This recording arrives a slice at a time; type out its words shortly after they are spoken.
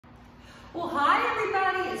Well, hi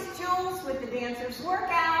everybody, it's Jules with the Dancers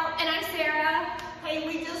Workout. And I'm Sara. Hey,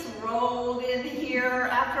 we just rolled in here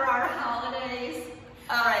after our holidays.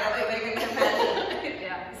 All right, I'll make a confession.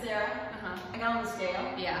 Yeah. Sara, I got on the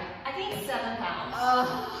scale. Yeah. I gained 7 pounds.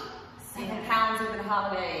 Oh. 7 pounds over the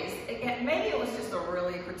holidays. Maybe it was just a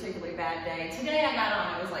really particularly bad day. Today I got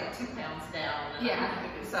on, it was like 2 pounds down. Yeah.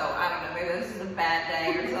 So I don't know, maybe this is a bad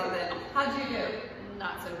day or something. How'd you do?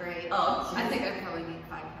 Not so great. Oh, I think I probably gained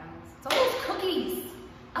 5 pounds. It's all those cookies.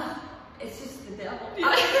 It's just the devil.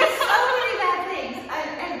 I mean, there's so many bad things.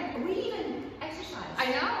 And we even exercise. I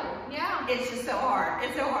know, yeah. It's just so hard.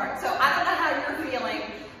 It's so hard. So I don't know how you're feeling,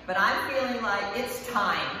 but I'm feeling like it's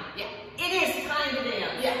time. Yeah. It is time to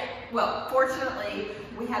dance. Yeah. Well, fortunately,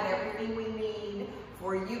 we have everything we need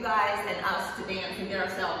for you guys and us to dance and get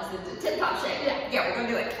ourselves into tip-top shape. Yeah. Yeah, we're going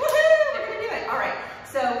to do it. Woohoo! We're going to do it. All right.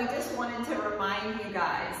 So we just wanted to remind you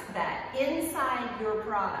guys that inside your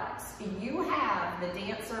products, you have the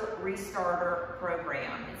Dancer Restarter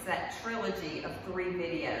program. It's that trilogy of 3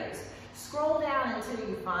 videos. Scroll down until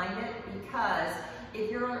you find it, because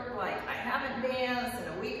if you're like, I haven't danced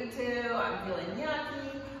in a week or 2, I'm feeling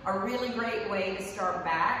yucky, a really great way to start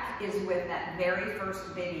back is with that very first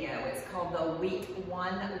video. It's called the Week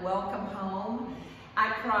 1 Welcome Home.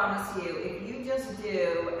 I promise you, if you just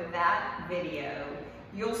do that video,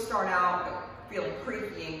 you'll start out feeling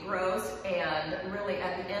creaky and gross, and really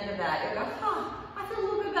at the end of that, you'll go, I feel a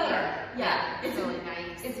little bit better. Yeah, it's really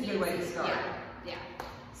nice. It's a good way to start. Yeah.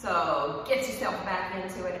 So get yourself back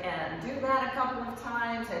into it and do that a couple of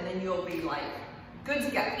times, and then you'll be like, good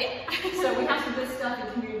to go. Yeah. So we have some good stuff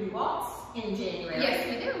in Community Walks in January. Yes,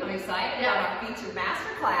 we do. I'm excited Yeah. about our featured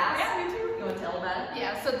master class. Yeah, me too. You want to tell about it?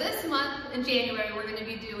 Yeah, so this month in January, we're going to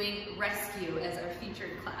be doing Rescue as our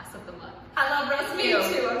featured class of the month. I love Rescue.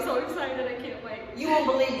 Me too. I'm so excited. I can't wait. You won't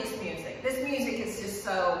believe this music. This music is just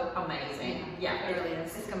so amazing. Yeah, It really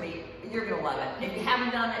is. It's gonna be, you're gonna love it. If you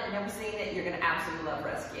haven't done it, never seen it, you're gonna absolutely love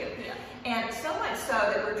Rescue. Yeah. And so much so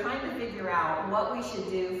that we're trying to figure out what we should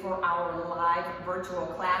do for our live virtual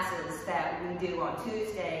classes that we do on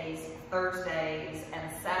Tuesdays, Thursdays, and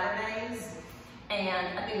Saturdays.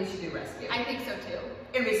 And I think we should do Rescue. I think so too.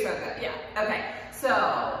 It'd be so good. Yeah. Okay.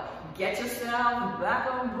 So get yourself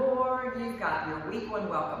back on board. You've got your Week 1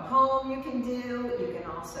 Welcome Home you can do. You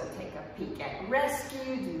can also take a peek at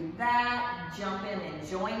Rescue, do that. Jump in and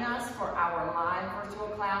join us for our live virtual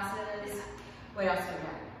classes. What else do we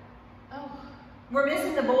have? Oh. We're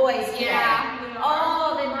missing the boys today. Yeah, we are.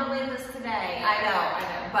 Oh, they're not with us today. I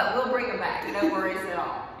know. But we'll bring them back. No worries at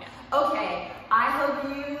all. Yeah. Okay, I hope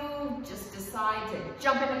you just decide to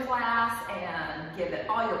jump into class and give it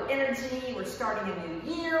all your energy. We're starting a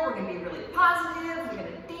new year. We're going to be really positive. We're going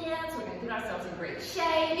to dance. We're going to get ourselves in great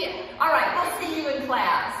shape. Yeah. All right, we'll see you in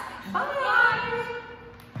class. Bye.